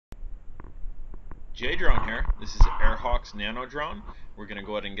J Drone here. This is Airhawk's Nano drone. We're going to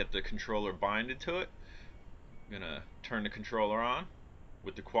go ahead and get the controller binded to it. I'm going to turn the controller on.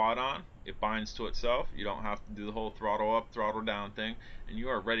 With the quad on, it binds to itself. You don't have to do the whole throttle up, throttle down thing, and you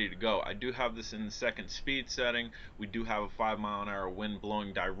are ready to go. I do have this in the second speed setting. We do have a 5-mile-an-hour wind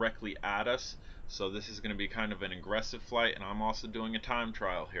blowing directly at us, so this is going to be kind of an aggressive flight, and I'm also doing a time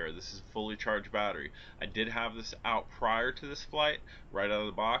trial here. This is a fully charged battery. I did have this out prior to this flight, right out of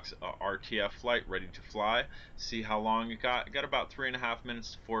the box, a RTF flight, ready to fly. See how long it got. It got about 3.5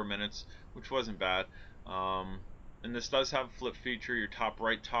 minutes to 4 minutes, which wasn't bad. And this does have a flip feature, your top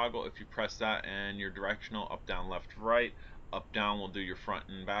right toggle. If you press that and your directional up, down, left, right. Up, down will do your front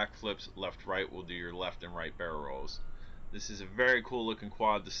and back flips. Left, right will do your left and right barrel rolls. This is a very cool looking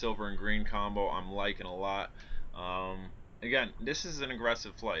quad. The silver and green combo I'm liking a lot. Again, this is an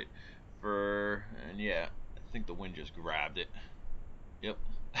aggressive flight. And yeah, I think the wind just grabbed it. Yep.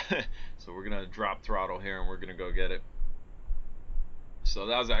 So we're going to drop throttle here and we're going to go get it. So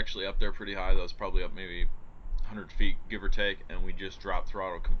that was actually up there pretty high. That was probably up maybe 100 feet, give or take, and we just dropped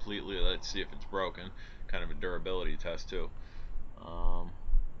throttle completely. Let's see if it's broken. Kind of a durability test too.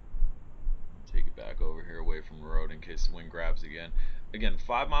 Take it back over here away from the road in case the wind grabs again. Again,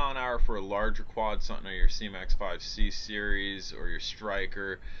 5 mile an hour for a larger quad, something like your C-Max 5C series or your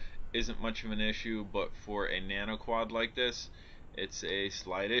Striker, isn't much of an issue, but for a nano quad like this, it's a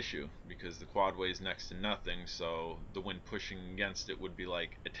slight issue because the quad weighs next to nothing, so the wind pushing against it would be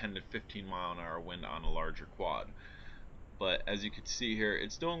like a 10 to 15 mile an hour wind on a larger quad. But as you can see here,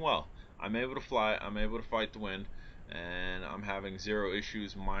 it's doing well. I'm able to fly, I'm able to fight the wind, and I'm having zero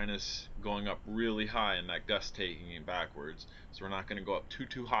issues minus going up really high and that gust taking it backwards. So we're not going to go up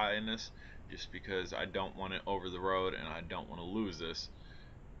too high in this just because I don't want it over the road and I don't want to lose this.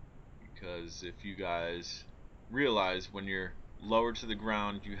 Because if you guys realize, when you're lower to the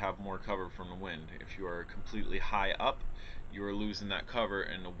ground, you have more cover from the wind. If you are completely high up, you are losing that cover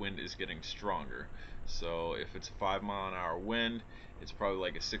and the wind is getting stronger. So if it's a 5 mile an hour wind, it's probably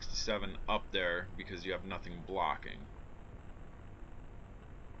like a 6 to 7 up there because you have nothing blocking.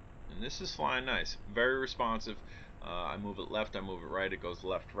 And this is flying nice, very responsive. I move it left, I move it right, it goes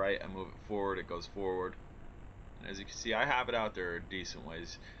left, right. I move it forward, it goes forward. And as you can see, I have it out there a decent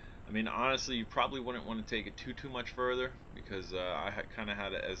ways. I mean, honestly, you probably wouldn't want to take it too much further because I kind of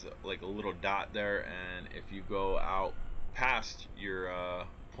had it as like a little dot there, and if you go out past your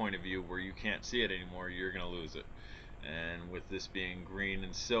point of view where you can't see it anymore, you're gonna lose it. And with this being green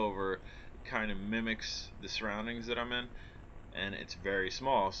and silver, it kind of mimics the surroundings that I'm in, and it's very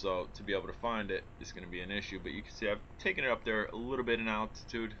small, so to be able to find it is going to be an issue. But you can see I've taken it up there a little bit in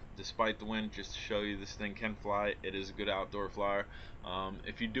altitude despite the wind, just to show you this thing can fly. It is a good outdoor flyer.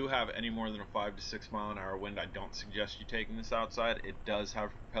 If you do have any more than a 5 to 6 mile an hour wind, I don't suggest you taking this outside. It does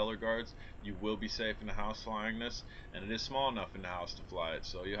have propeller guards. You will be safe in the house flying this, and it is small enough in the house to fly it,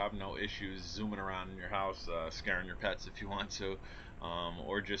 so you have no issues zooming around in your house, scaring your pets if you want to,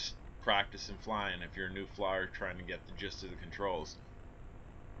 or just practicing flying if you're a new flyer trying to get the gist of the controls.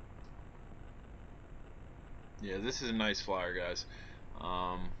 Yeah, this is a nice flyer, guys.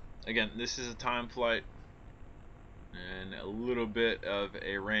 Again, this is a time flight and a little bit of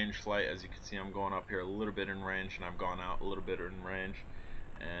a range flight. As you can see, I'm going up here a little bit in range, and I've gone out a little bit in range.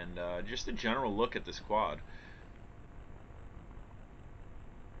 And just a general look at this quad,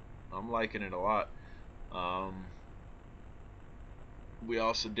 I'm liking it a lot. We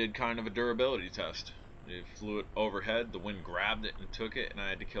also did kind of a durability test. We flew it overhead, the wind grabbed it and took it, and I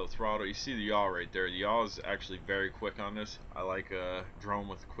had to kill throttle. You see the yaw right there. The yaw is actually very quick on this. I like a drone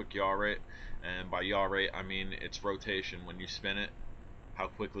with a quick yaw rate, and by yaw rate I mean its rotation. When you spin it, how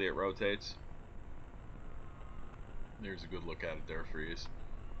quickly it rotates. There's a good look at it there for you.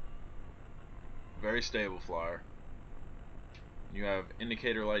 Very stable flyer. You have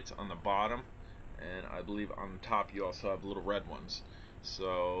indicator lights on the bottom, and I believe on the top you also have little red ones.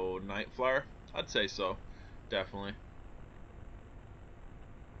 So night flyer, I'd say so, definitely.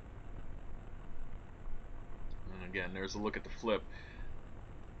 And again, there's a look at the flip.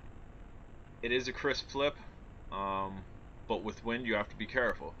 It is a crisp flip, but with wind you have to be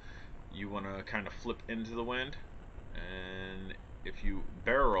careful. You want to kind of flip into the wind, and if you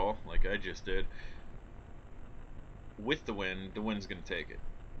barrel roll like I just did with the wind's going to take it.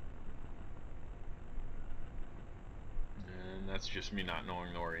 And that's just me not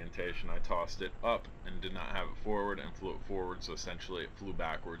knowing the orientation. I tossed it up and did not have it forward and flew it forward, so essentially it flew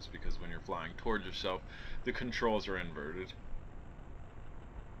backwards because when you're flying towards yourself, the controls are inverted.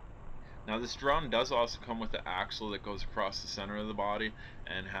 Now this drone does also come with an axle that goes across the center of the body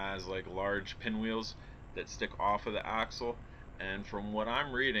and has like large pinwheels that stick off of the axle, and from what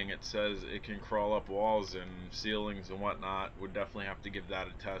I'm reading, it says it can crawl up walls and ceilings and whatnot. Would definitely have to give that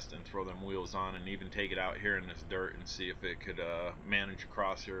a test and throw them wheels on and even take it out here in this dirt and see if it could manage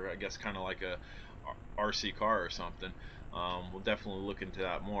across here. I guess kind of like a RC car or something. We'll definitely look into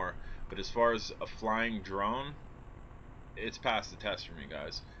that more. But as far as a flying drone, it's passed the test for me,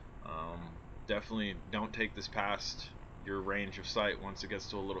 guys. Definitely don't take this past your range of sight. Once it gets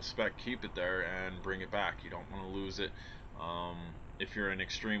to a little speck, keep it there and bring it back. You don't want to lose it. If you're in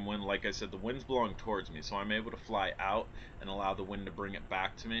extreme wind, like I said, the wind's blowing towards me, so I'm able to fly out and allow the wind to bring it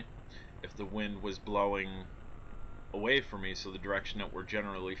back to me. If the wind was blowing away from me, so the direction that we're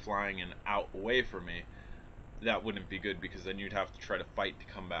generally flying in out away from me, that wouldn't be good, because then you'd have to try to fight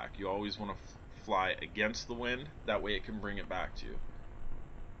to come back. You always want to fly against the wind, that way it can bring it back to you.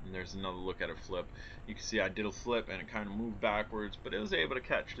 And there's another look at it flip. You can see I did a flip and it kind of moved backwards, but it was able to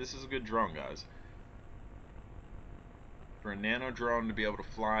catch. This is a good drone, guys. For a nano drone to be able to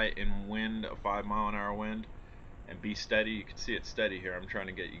fly in wind, a 5-mile-an-hour wind, and be steady, you can see it's steady here. I'm trying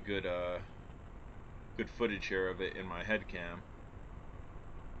to get you good good footage here of it in my head cam.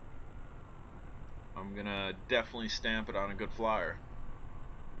 I'm gonna definitely stamp it on a good flyer.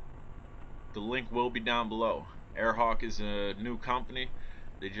 The link will be down below. Airhawk is a new company.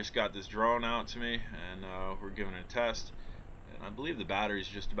 They just got this drone out to me, and we're giving it a test. And I believe the battery's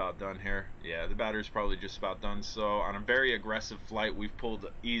just about done here. Yeah, the battery's probably just about done. So on a very aggressive flight, we've pulled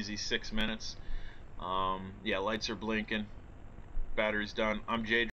easy 6 minutes. Yeah, lights are blinking. Battery's done. I'm Jay.